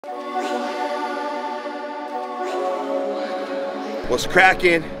What's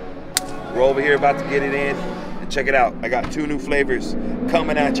cracking? We're over here about to get it in. And check it out. I got 2 new flavors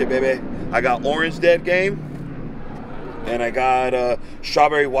coming at you, baby. I got orange dead game. And I got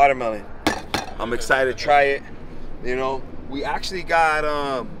strawberry watermelon. I'm excited to try it. You know, we actually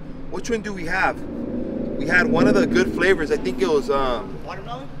got, which one do we have? We had one of the good flavors. I think it was,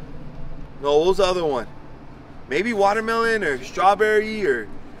 watermelon? No, what was the other one? Maybe watermelon or strawberry or,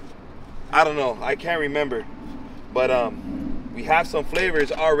 I don't know. I can't remember. But we have some flavors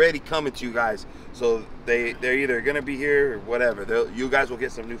already coming to you guys. So they're either gonna be here or whatever. You guys will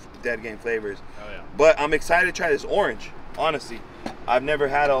get some new dead game flavors. Oh, yeah. But I'm excited to try this orange, honestly. I've never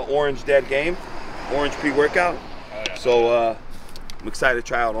had an orange dead game, orange pre-workout. Oh, yeah. So I'm excited to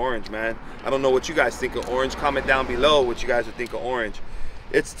try out orange, man. I don't know what you guys think of orange. Comment down below what you guys would think of orange.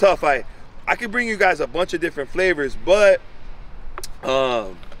 It's tough. I could bring you guys a bunch of different flavors, but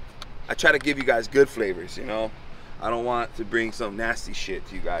I try to give you guys good flavors, you know? I don't want to bring some nasty shit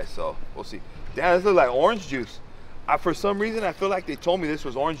to you guys, so we'll see. Damn, this looks like orange juice. For some reason, I feel like they told me this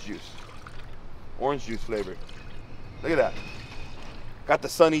was orange juice. Orange juice flavor. Look at that. Got the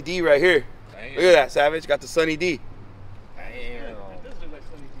Sunny D right here. Damn. Look at that, Savage. Got the Sunny D. Damn. It does look like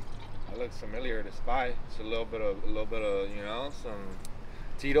Sunny D. It looks familiar to Spy. It's a little bit of, you know, some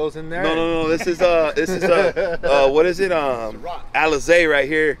Tito's in there. No. This is what is it? Alizé right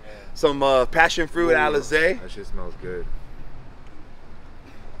here. Yeah. Some passion fruit Alizé. That shit smells good.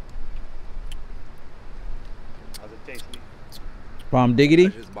 How's it taste? Bomb diggity.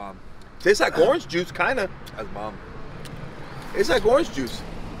 That's just bomb. Tastes like orange juice, kinda. That's bomb. It's like orange juice.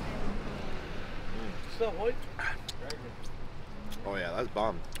 What's up, boy? Oh yeah, that's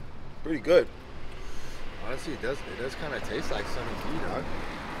bomb. Pretty good. Honestly, it does kind of taste like Sunny D,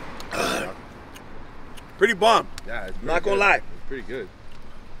 dog. Pretty bomb. Yeah, it's Not pretty gonna good. lie. It's pretty good.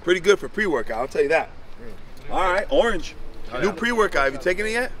 Pretty good for pre-workout, I'll tell you that. All right, orange. Oh, New yeah. pre-workout. Have you taken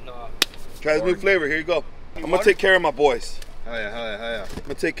it yet? No. Try this new flavor. Here you go. I'm gonna take care of my boys. Hell yeah, hell yeah, hell yeah. I'm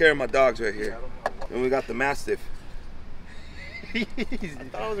gonna take care of my dogs right here. And we got the Mastiff. I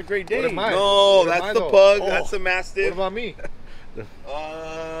thought it was a great day. What am I? No, What am that's I the though? pug. Oh. That's the What Mastiff. about me? A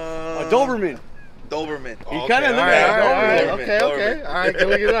Doberman. Doberman. You kind of look alright, like a alright, Doberman. okay, Doberman. okay. All right, can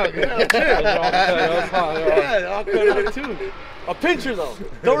look it up. Yeah, I'll cut it too. A pincher though.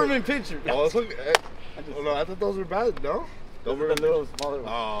 Doberman pincher. Oh, look. Oh, no, I thought those were bad. No? Those are the little smaller ones.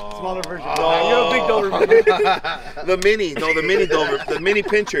 Oh. Smaller version. Oh. You're a big Doberman. The mini. No, the mini Doberman. The mini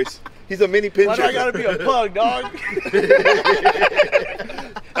pinchers. He's a mini pincher. Why do I gotta be a pug, dog?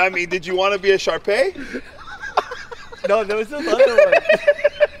 I mean, did you want to be a Shar-Pei? No, there was this other one.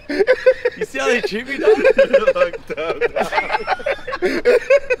 You see how they treat me, dog?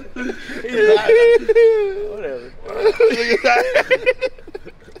 Whatever. Look at that.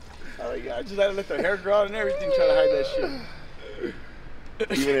 Oh, yeah, I just had to let their hair grow out and everything, trying to hide that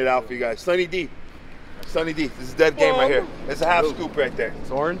shit. Even it out for you guys. Sunny D. Sunny D. This is dead game right here. It's a half scoop right there.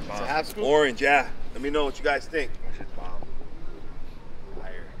 It's orange? It's a half scoop? Orange, yeah. Let me know what you guys think. That shit's bomb.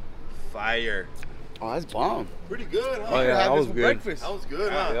 Fire. Fire. Oh, that's bomb. Pretty good, huh? Oh, yeah, that was for good. Breakfast. That was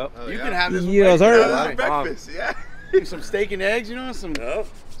good, huh? Yep. Oh, You yeah. can have this Yeah, with I was breakfast. heard. That was breakfast, yeah. Some steak and eggs, you know, some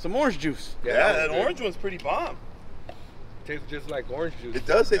orange juice. Yeah, that orange one's pretty bomb. Tastes just like orange juice. It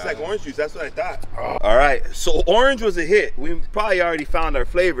does taste like orange juice. That's what I thought. All right, so orange was a hit. We probably already found our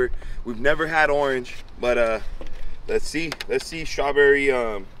flavor. We've never had orange, but let's see. Let's see strawberry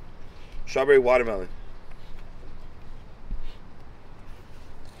watermelon.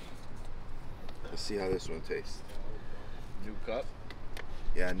 Let's see how this one tastes. New cup.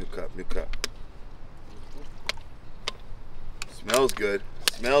 Yeah, new cup. Smells good.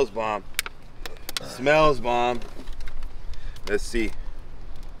 Smells bomb. Smells bomb. Let's see.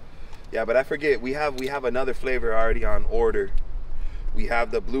 Yeah, but I forget. We have another flavor already on order. We have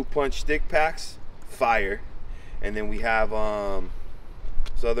the Blue Punch stick packs, fire, and then we have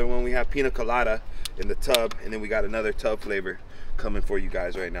this other one. We have Pina Colada in the tub, and then we got another tub flavor coming for you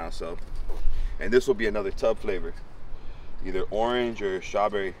guys right now. So, and this will be another tub flavor, either orange or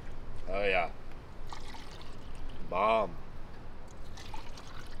strawberry. Oh yeah. Bomb.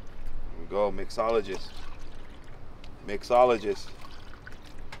 Here we go, mixologist. Mixologist.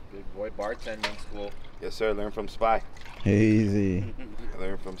 Big boy bartending school. Yes, sir. Learn from Spy. Easy.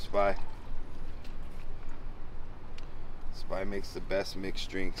 Learn from Spy. Spy makes the best mixed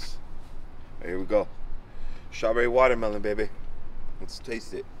drinks. Here we go. Strawberry watermelon, baby. Let's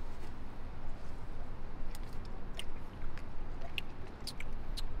taste it.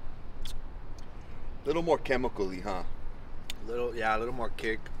 A little more chemically, huh? A little more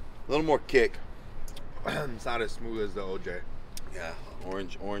kick. A little more kick. It's not as smooth as the OJ. Yeah,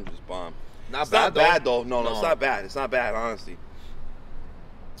 orange is bomb. Not It's bad not bad though. No, it's not bad. It's not bad, honestly.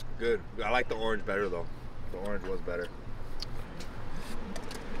 good. I like the orange better though. The orange was better.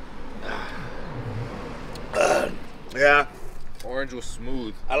 Yeah, Orange was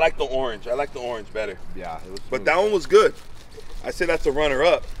smooth. I like the orange. I like the orange better. Yeah, it was smooth. But that one was good. I say that's a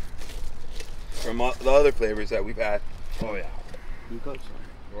runner-up from the other flavors that we've had. Oh yeah.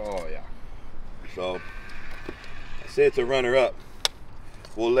 Oh yeah. So I say it's a runner-up.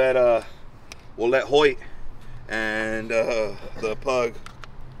 We'll let Hoyt and the pug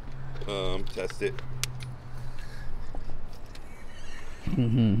test it.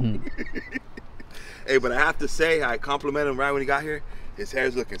 Hey, but I have to say, I complimented him right when he got here. His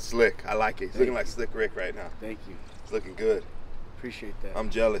hair's looking slick. I like it. He's looking like Slick Rick right now. Thank you. It's looking good. Appreciate that. I'm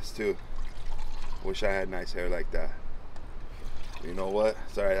jealous too. Wish I had nice hair like that. You know what?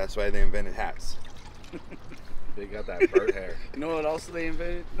 Sorry, that's why they invented hats. They got that bird hair. You know what else they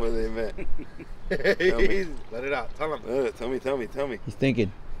invented? What did they invent? Let it out. Tell him. Tell me. He's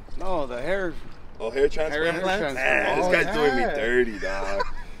thinking. No, the hair. Oh, hair transplant? implants? Man, this guy's doing me dirty, dog.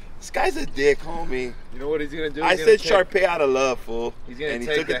 This guy's a dick, homie. You know what he's gonna do? I said Sharpay out of love, fool. He's gonna and he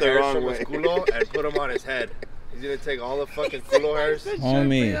take took the it the hairs wrong from way. his culo and put them on his head. He's gonna take all the fucking culo hairs and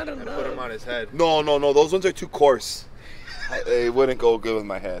Homie. put them on his head. No. Those ones are too coarse. They wouldn't go good with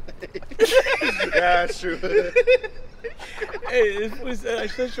my head. Yeah, that's true. Hey, this was I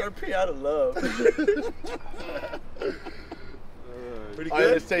said Sharpay out of love. Pretty All right,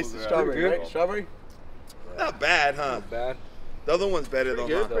 good? let's taste the strawberry, right? Strawberry? Not bad, huh? Not bad. The other one's better though,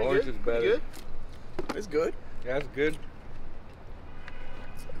 good. huh? The orange is better. Good. It's good. Yeah, it's good.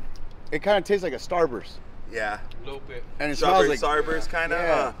 It kind of tastes like a Starburst. Yeah. A little bit. And it smells Strawberry like Starburst kind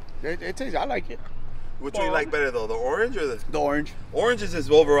of. yeah. It tastes. I like it. Which one you like better though? The orange or the The orange. orange is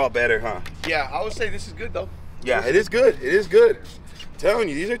overall better, huh? Yeah, I would say this is good though. Yeah, it is good. It is good. I'm telling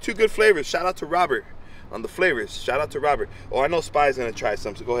you, these are two good flavors. Shout out to Robert on the flavors. Shout out to Robert. Oh, I know Spy's gonna try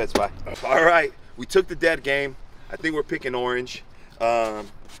some, so go ahead, Spy. All right, we took the dead game. I think we're picking orange.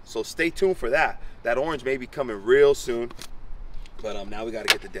 So stay tuned for that. That orange may be coming real soon. But now we gotta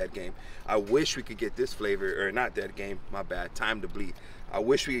get the dead game. I wish we could get this flavor, or not dead game, my bad, time to bleed. I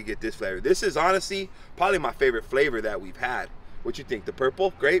wish we could get this flavor. This is honestly probably my favorite flavor that we've had. What you think, the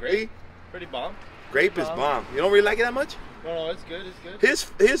purple? Grape? Lee? Pretty bomb. Grape is bomb. You don't really like it that much? No, it's good. It's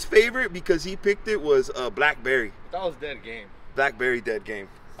good. His favorite, because he picked it, was blackberry. That was dead game. Blackberry dead game.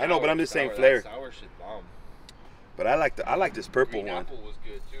 I know, but I'm just saying Sour, flavor. that sour shit bomb. But I like this purple Green one. apple was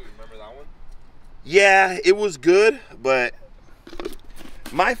good too. Remember that one? Yeah, it was good, but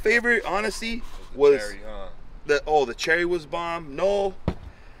my favorite, honestly, was Cherry, huh? the cherry was bomb. No,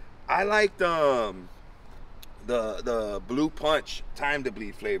 I liked the blue punch time to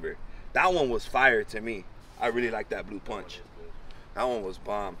bleed flavor. That one was fire to me. I really like that blue punch. That one was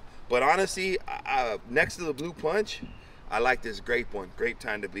bomb. But honestly, next to the blue punch, I like this grape one. Grape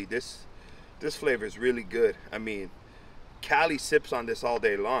time to bleed. This flavor is really good. I mean, Callie sips on this all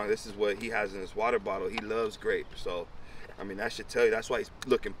day long. This is what he has in his water bottle. He loves grape. So, I mean, that should tell you. That's why he's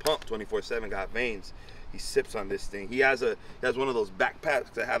looking pumped 24/7. Got veins. He sips on this thing. He has one of those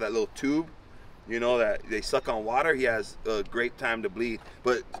backpacks that have that little tube, you know, that they suck on water. He has a grape time to bleed.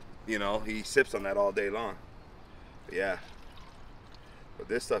 But, you know, he sips on that all day long. But yeah. But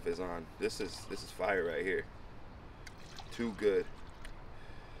this stuff is on. This is fire right here. Too good.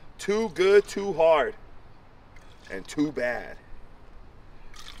 Too good, too hard. And too bad.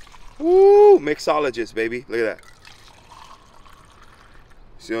 Woo! Mixologist, baby. Look at that.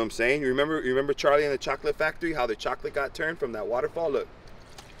 See what I'm saying? You remember Charlie and the Chocolate Factory? How the chocolate got turned from that waterfall? Look.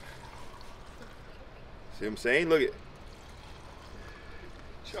 See what I'm saying? Look at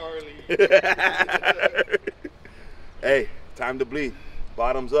Charlie. Hey, time to bleed.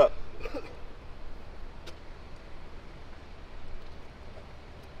 Bottoms up.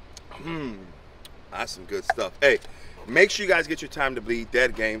 That's some good stuff. Hey, make sure you guys get your time to bleed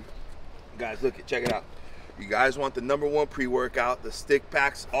dead game. Guys, look it, check it out. You guys want the #1 pre-workout, the stick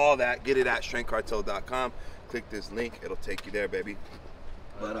packs, all that, get it at strengthcartel.com. Click this link, it'll take you there, baby.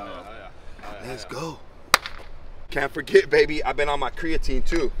 But let's go. Can't forget, baby, I've been on my creatine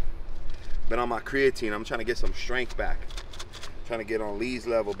too. Been on my creatine. I'm trying to get some strength back. Trying to get on Lee's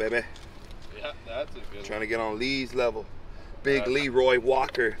level, baby. Yeah, that's a good Trying to get on Lee's level. Big Leroy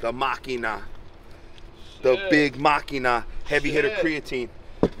Walker, the Machina. The big Machina, heavy hitter creatine.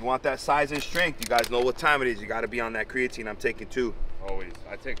 You want that size and strength, you guys know what time it is. You got to be on that creatine. I'm taking 2. Always.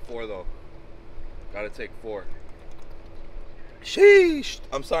 I take 4 though. Gotta take 4. Sheesh.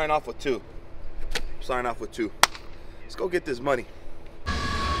 I'm starting off with 2. Let's go get this money.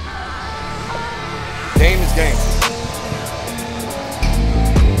 Game is game.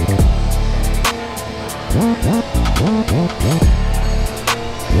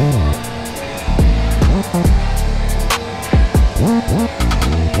 Yeah.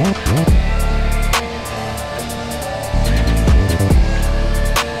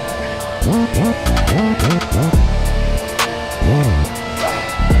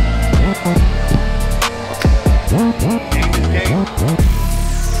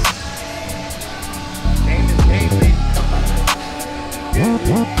 Get it,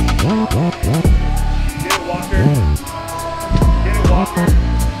 Walker. Get it, Walker.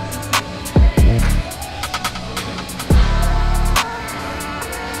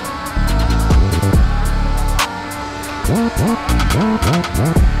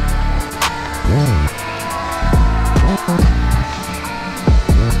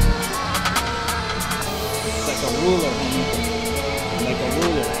 Like a ruler, homie. Like a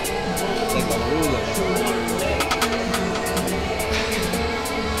ruler. Like a ruler.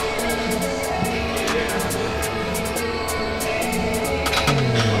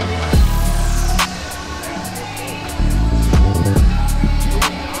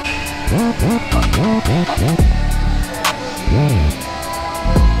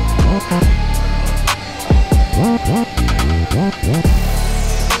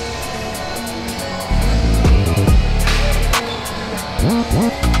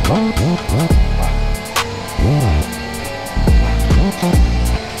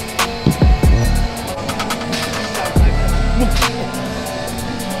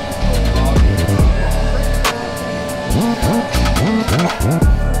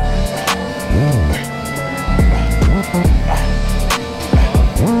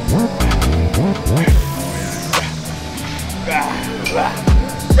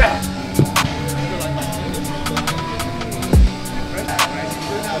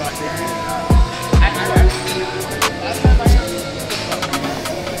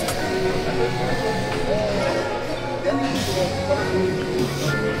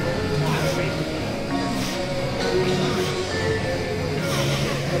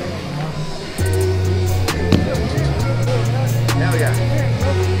 Hell yeah.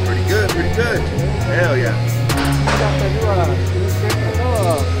 Pretty good, pretty good. Hell yeah.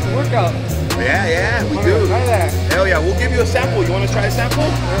 Workout. Yeah, yeah, we do. Try that. Hell yeah, we'll give you a sample. You want to try a sample? You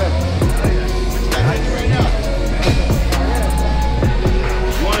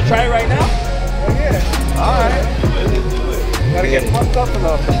want to try it right now? Yeah. Alright. Gotta get pumped up in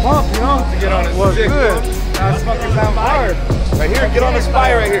the pump, you know? To get on it. Well, good. That's fucking sound hard. Right here, get on the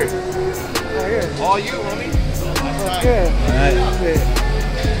spy right here. Right here. All you, homie. That's good. Alright.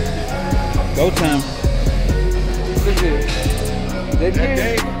 Go time. Look at it. Dead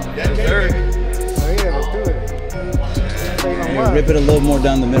game? Yes, sir. Oh yeah, let's do it. Yeah, rip it a little more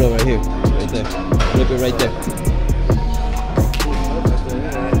down the middle right here. Right there. Rip it right there.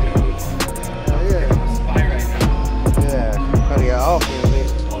 Oh yeah. Spy right now. Yeah. Gotta get off here, man.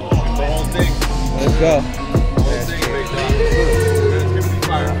 The whole thing. Let's go. The whole thing, big dog. It's gonna be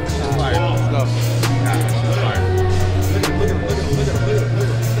fire. It's fire. Let's go. Yeah, it's fire. Look at him, look at him, look at him, look at him, look at him, look at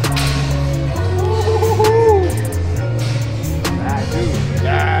him.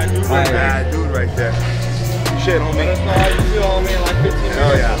 Bad dude right there. Bad dude right there. Shit, homie. Let us know how you feel, homie, in like 15 minutes.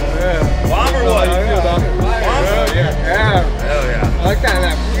 Hell yeah. Bomber was. How you feel, dog? Bomber? Yeah. Hell yeah. I like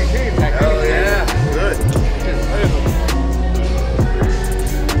that free game. Hell yeah. Good.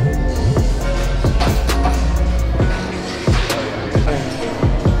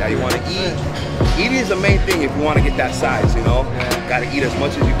 Now you want to eat. Eating is the main thing if you want to get that size, you know? Got to eat as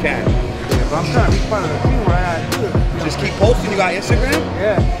much as you can. If I'm trying to be part of the team, right, I do it. Just keep posting. You got Instagram?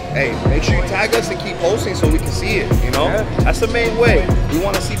 Yeah. Hey, make sure you tag us and keep posting so we can see it, you know? Yeah. That's the main way. We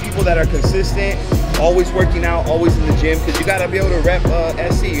want to see people that are consistent, always working out, always in the gym, because you got to be able to rep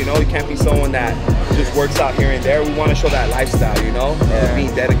SC, you know? You can't be someone that just works out here and there. We want to show that lifestyle, you know?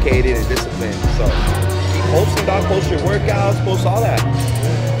 Being dedicated and disciplined. So keep posting, dog. Post your workouts, post all that.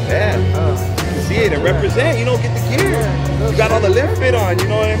 Yeah. See it and represent, you know, get the gear. You got all the lift fit on, you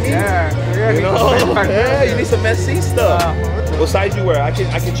know what I mean? Yeah. You know? Yeah, you need some SC stuff. What size you wear? I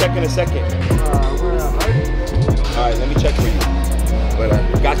can check in a second. Alright, let me check for you. But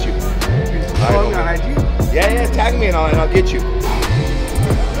got you. All right, IG? yeah, tag me and I'll get you.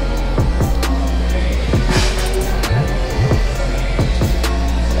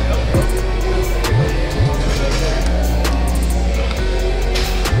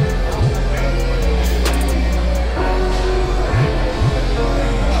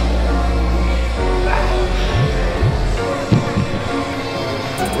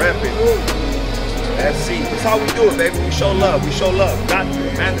 Repping. SC. That's how we do it, baby. We show love. We show love. Got to.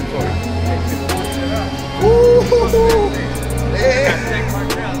 Mandatory. Woo! Yeah.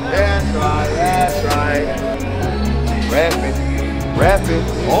 That's right. That's right. Repping. Repping.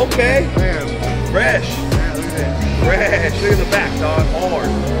 Okay. Fresh. Fresh. Look at the back, dog. Hard.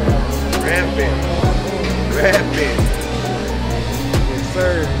 Repping. Repping. Yes,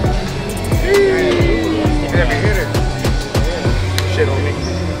 sir. Heavy hitter. Shit on me.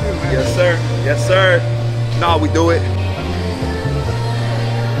 Yes, sir. Yes, sir. Nah, we do it.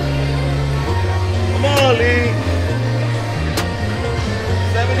 Come on, Lee.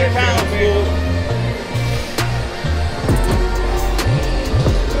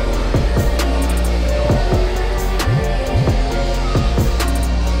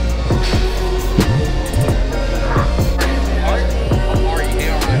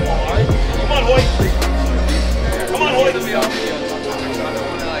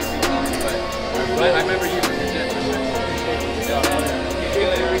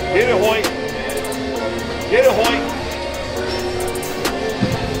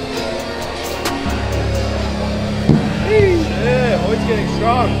 getting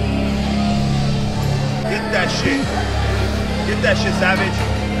strong. Get that shit. Get that shit, Savage.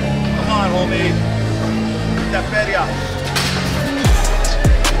 Come on, homie. Get that feria.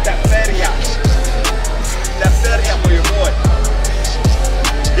 Get that feria. Get that feria for your boy.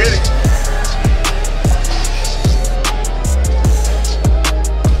 Get it.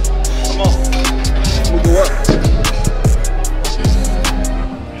 Come on. We'll go up.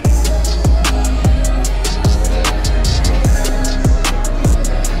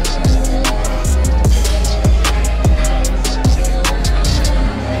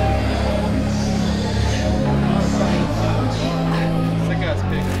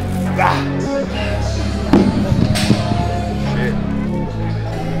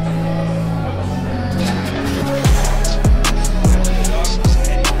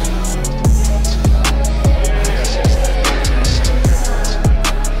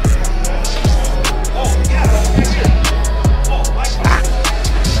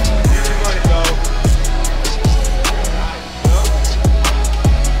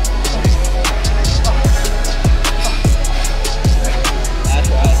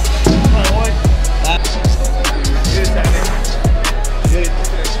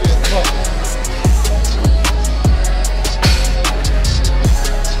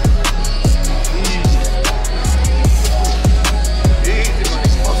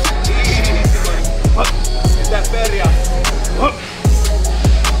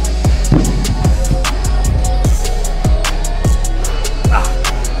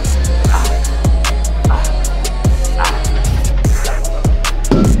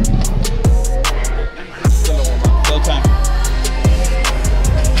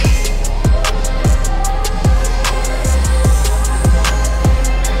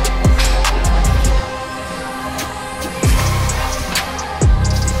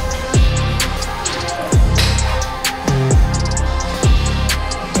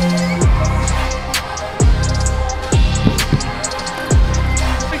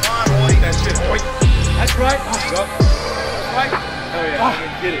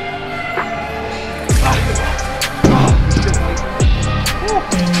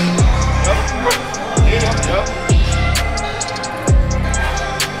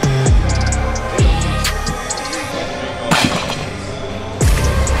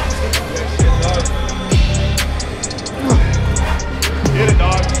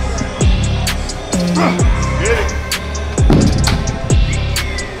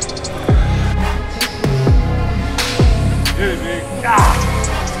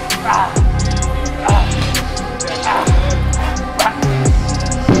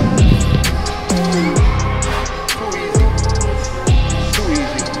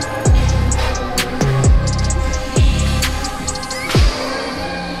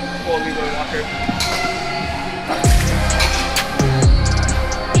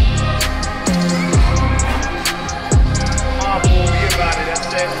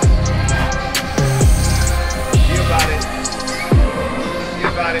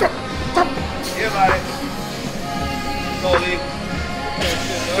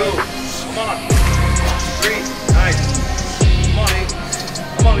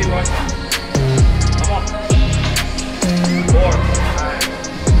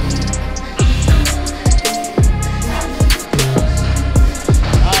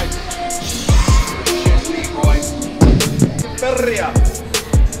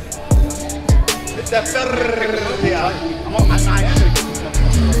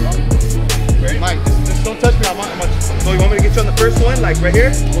 Mike, just don't touch me. I'm much. So you want me to get you on the first one, like right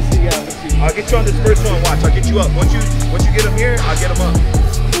here? We'll see. Yeah, let's see. I'll get you on this first one. Watch, I'll get you up. Once you get him here, I'll get him up.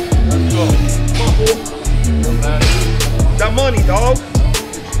 Let's go. Come on, fool. That money, dog.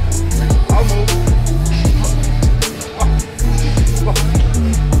 I'll move.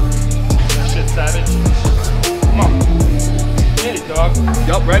 That shit savage. Come on. Get it, dog.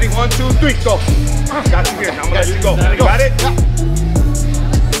 Yup, ready? 1, 2, 3, go. Got you here. Now I'm gonna let you go. You got it?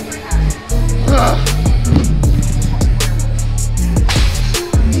 Yeah.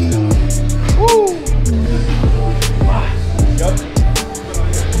 Woo. Yup.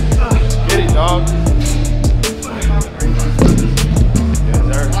 Get it, dog. Yes,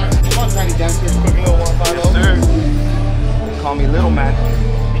 sir. Come on, Tiny Dancer. Quick little 150. Yes, sir. Call me little man.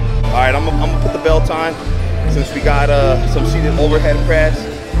 All right, I'm gonna put the belt on since we got some seated overhead press.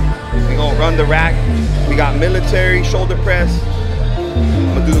 We gonna run the rack. We got military shoulder press.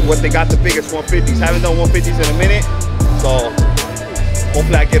 I'm gonna do what they got, the biggest 150s. Haven't done 150s in a minute, so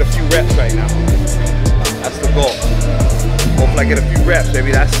hopefully I get a few reps right now. That's the goal. Hopefully I get a few reps,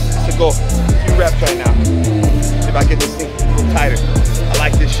 baby. That's the goal. A few reps right now. See if I get this thing a little tighter. I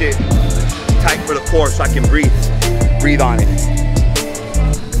like this shit tight for the core so I can breathe on it.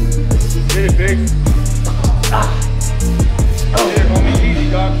 Get it, big. Here, homie, easy,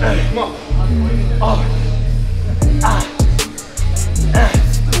 dog. Come on.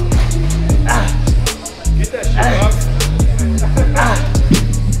 Get that shit, dog.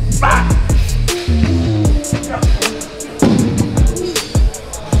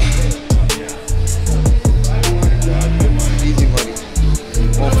 Easy money.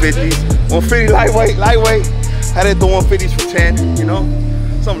 150s. 150 lightweight. Had it the 150s for 10, you know?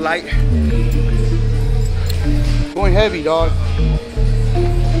 Something light. Going heavy, dog.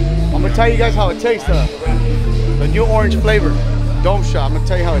 I'm gonna tell you guys how it tastes, the new orange flavor dome shot. I'm gonna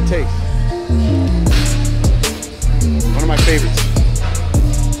tell you how it tastes. One of my favorites.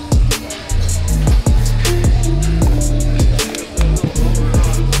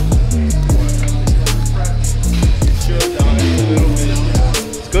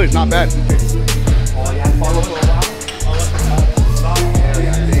 It's good, it's not bad.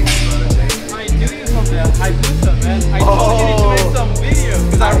 I do some, man. I told you to make some videos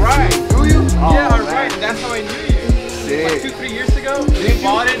because I write. Do you? Yeah, I write. That's how I knew you. Like 2-3 years ago, you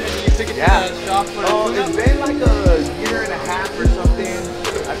bought it and you took it to the shop for It's been like a year and a half or something.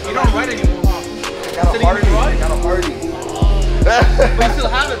 You don't write anymore. I got a Hardy. But you still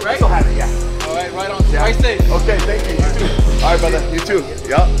have it, right? Still have it, yeah. All right, right on. Right safe. Okay, thank you. You too. All right, brother. You too.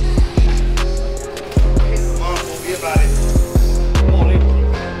 Yup. Come on, be about it.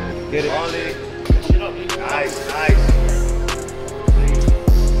 Get it. Nice.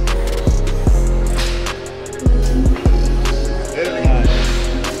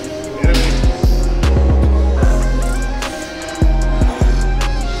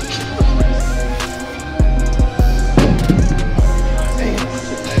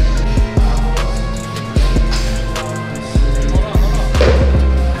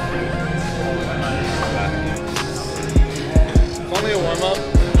 It's only a warm-up.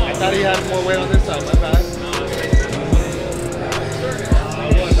 I thought he had more weight on this side, my bad.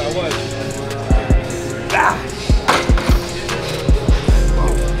 I was.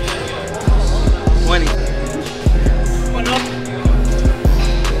 20.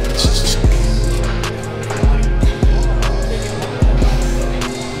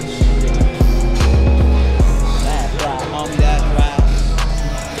 That's right, homie, that's right.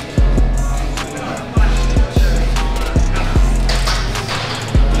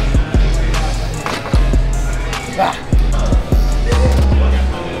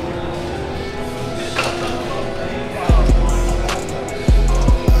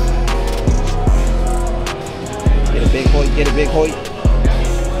 Get a big Hoyt.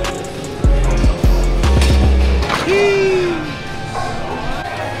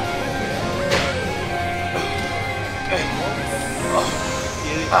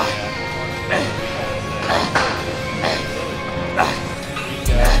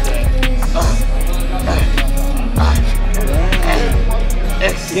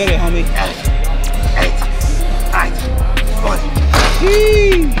 Get it, homie.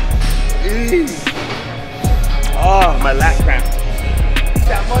 Oh, my lat cramp.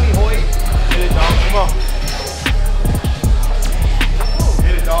 That money, Hoy. Get it, dog. Come on.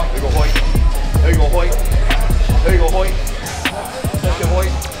 Get it, dog. There you go, Hoy. There you go, Hoy. There you go, Hoy. That's it, Hoy.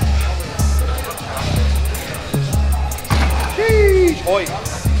 Sheesh. Hoy.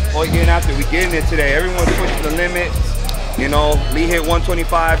 Hoy getting after it. We getting it today. Everyone's pushing the limits. You know, Lee hit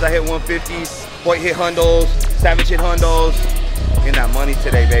 125s, I hit 150s. Hoy hit hundos. Savage hit hundos. Getting that money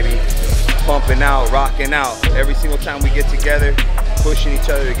today, baby. Pumping out, rocking out. Every single time we get together, pushing each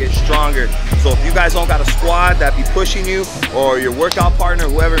other to get stronger. So if you guys don't got a squad that be pushing you, or your workout partner,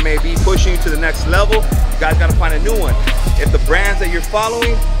 whoever it may be, pushing you to the next level, you guys gotta find a new one. If the brands that you're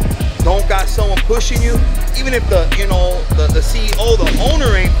following don't got someone pushing you, even if the CEO, the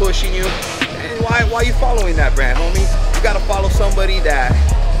owner ain't pushing you, then why are you following that brand, homie? You gotta follow somebody that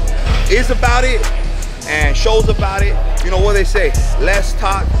is about it and shows about it. You know what they say, less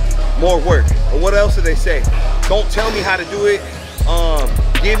talk, more work. Or what else do they say? Don't tell me how to do it,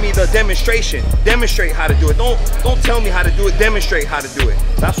 give me the demonstration. Demonstrate how to do it. Don't tell me how to do it, demonstrate how to do it.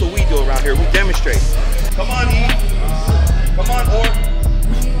 That's what we do around here, we demonstrate. Come on, E. Come on, Orr.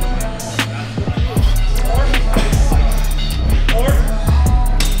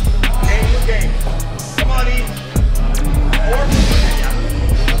 Game with game. Come on, E. Orr.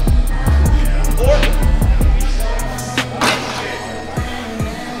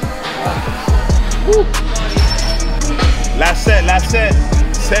 Woo. Last set.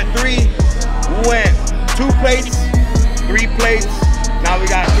 Set 3, we went 2 plates, 3 plates. Now we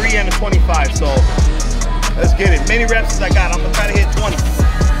got 3 and a 25, so let's get it. Many reps as I got, I'm gonna try to hit 20.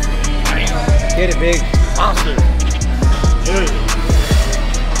 Get it, big. Monster.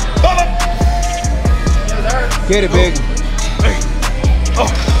 Bubba. Get it, big.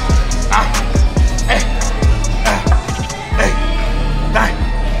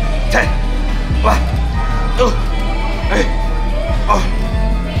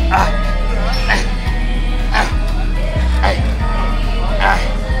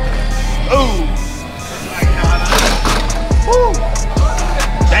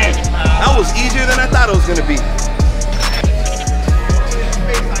 That was easier than I thought it was gonna be.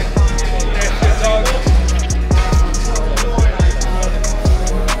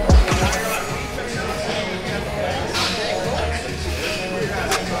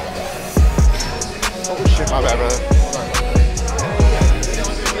 Oh shit, my bad, brother.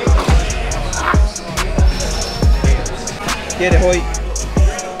 Get it, Hoyt.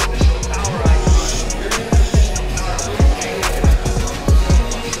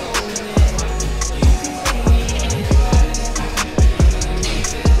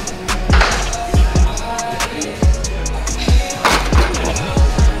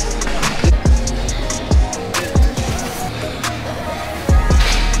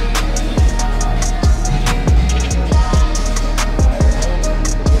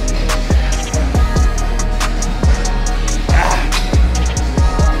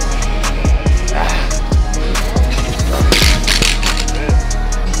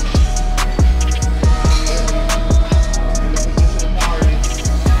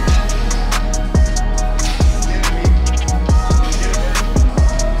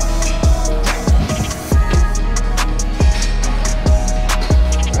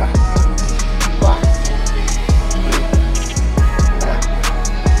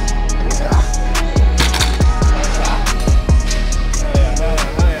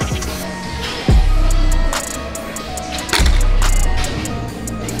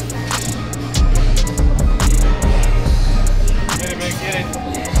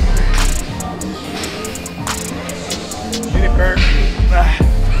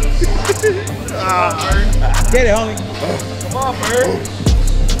 Get it, homie. Come on, Bird.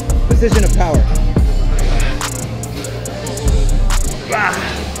 Position of power.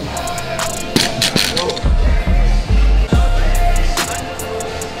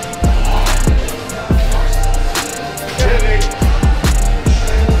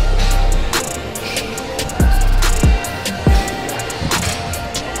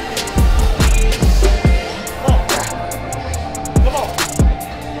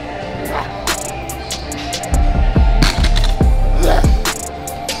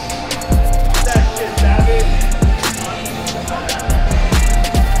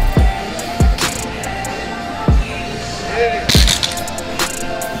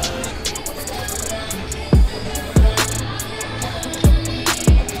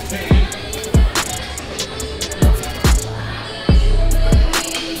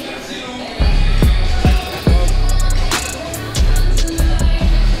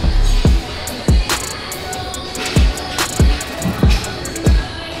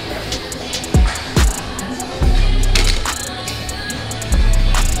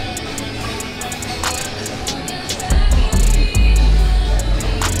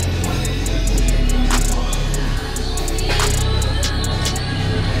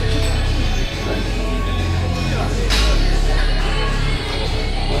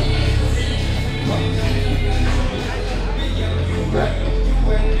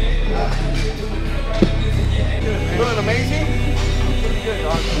 Feeling amazing?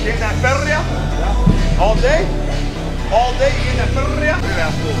 Getting that ferria? All day? All day you getting that ferria? Look at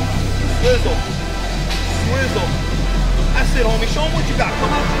that fool. Swizzle. Swizzle. That's it, homie. Show them what you got.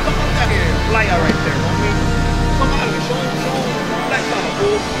 Come on down here. Fly out right there, homie. Come out here. Show them flex on the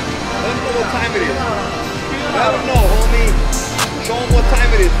fool. Let them know what time it is. Let them know, homie. Show them what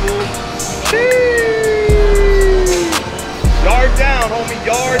time it is, fool. Sheesh. Yard down, homie.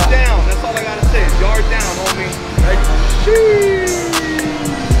 Yard down. That's all I gotta say is yard down, homie. Right? Sheesh.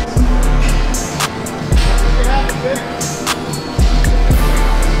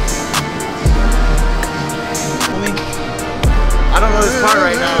 I don't know this part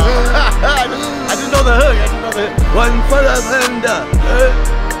right now. I just know the hook. I just know the hook. One for the thunder.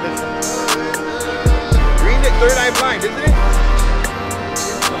 Green Dick, Third Eye Blind, isn't it?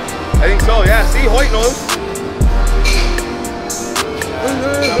 I think so, yeah. See, Hoyt knows.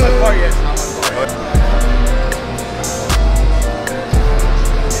 Not my part yet. Not my part.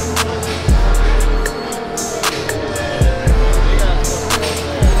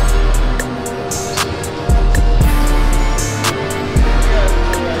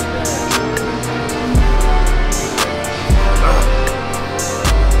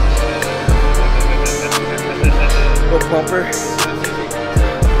 Bumper.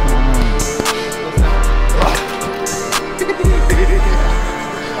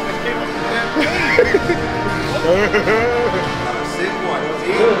 Sick one.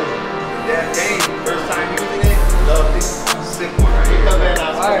 See? That thing, first time using it, loved it. Sick one right here. Look at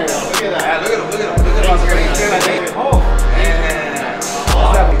that. Look at him. Look at him. Oh, man.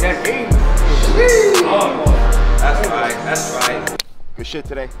 That's right. That's right. Good shit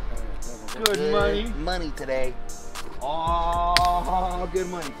today. Good money. Money today. Oh, good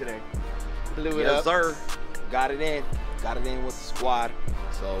money today. Blew it Yes, up. sir. Got it in. Got it in with the squad.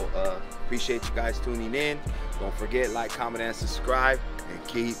 So appreciate you guys tuning in. Don't forget, like, comment, and subscribe. And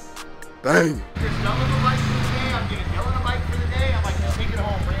keep banging. Just Dylan the bike for the day. I'm getting Dylan a bike for the day. I'm like, just take it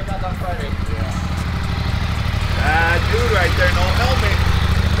home. Bring it back on Friday. Ah, dude right there, no helmet.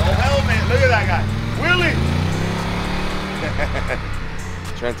 No helmet. Look at that guy. Willie.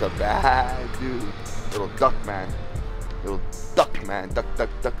 Trent's a bad dude. Little duck man. Little duck man. Duck, duck,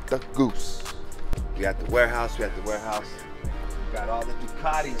 duck, duck, goose. We at the warehouse. We got all the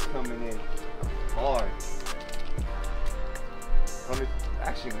Ducatis coming in. Hard.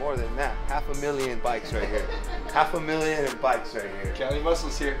 Actually, more than that. 500,000 bikes right here. 500,000 bikes right here. County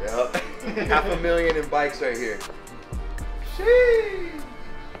Muscles here. Yep. 500,000 bikes right here. Sheesh.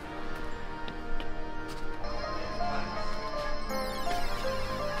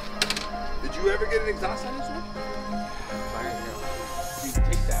 Did you ever get an exhaust on this one? You can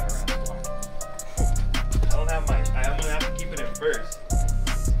take that around the block. I don't have I'm gonna have to keep it in first.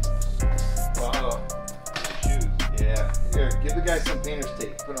 Wow. My shoes. Yeah. Here, give the guy some painter's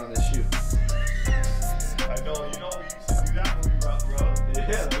tape. Put on this shoe. I know, we used to do that when we rough road.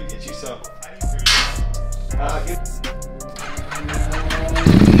 Yeah, let me get you some. I need to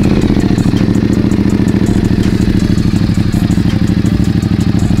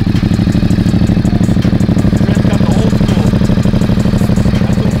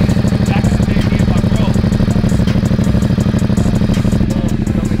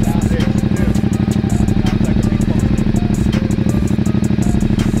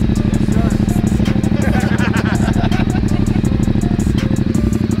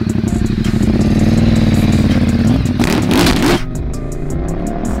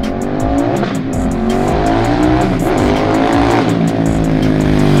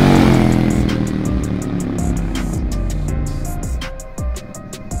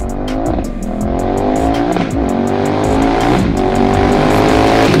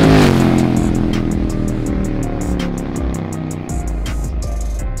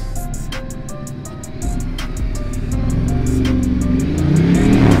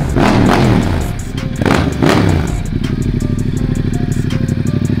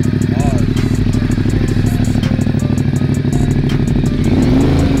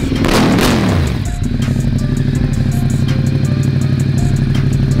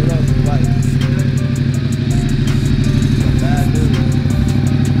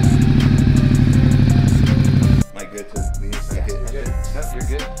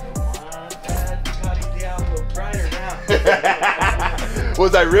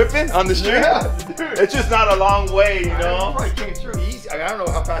Was I ripping on the street? Yeah, dude. It's just not a long way, you know? Probably came through easy. I mean, I don't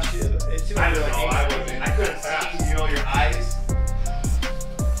know how fast you. It seemed I like don't know, I wasn't. I couldn't see, you know, your eyes.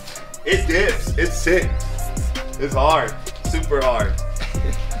 It dips. It's sick. It's hard. Super hard.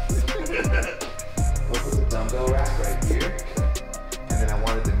 Look at the dumbbell rack right here. And then I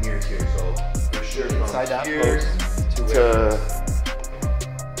wanted the mirrors here, so for sure from Inside that here post to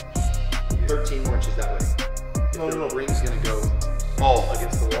 13 more inches that way. No, The no, no. ring's gonna go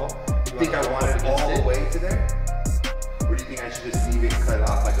against the wall. You think I wanted it all the way to there? Or do you think I should just leave it cut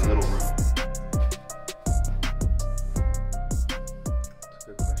off like a little room? That's a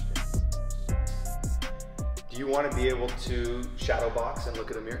good question. Do you want to be able to shadow box and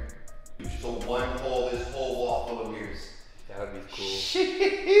look at a mirror? So one whole, this whole wall full of mirrors. That would be cool.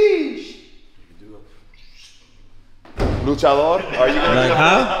 Sheesh. Luchador, are you gonna Like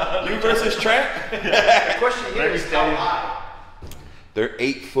how? you versus Trent? The question here is how high? They're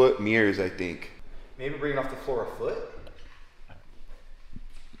 8-foot mirrors, I think. Maybe bring it off the floor a foot.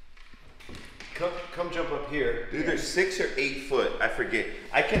 Come jump up here. Dude, they're 6 or 8 foot. I forget.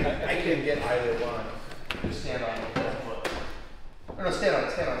 I can get either one. Just stand on it. Or no, stand on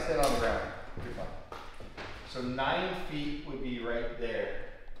it. Stand on the ground. You're fine. So 9 feet would be right there.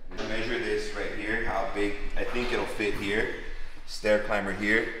 measure this right here. How big? I think it'll fit here. Stair climber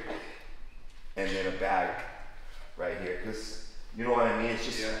here, and then a bag right here. Cause you know what I mean. It's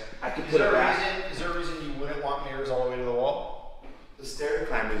just I could put a bag. Is there a reason you wouldn't want mirrors all the way to the wall? The stair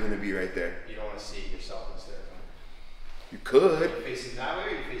climber is gonna be right there. You don't want to see yourself in the stair climber. You could. Are you facing that way or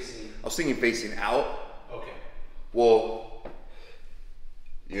are you facing? I was thinking facing out. Okay. Well,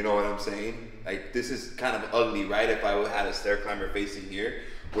 you know what I'm saying? Like this is kind of ugly, right? If I had a stair climber facing here,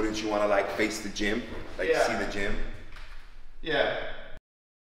 wouldn't you want to like face the gym, like Yeah. see the gym? Yeah.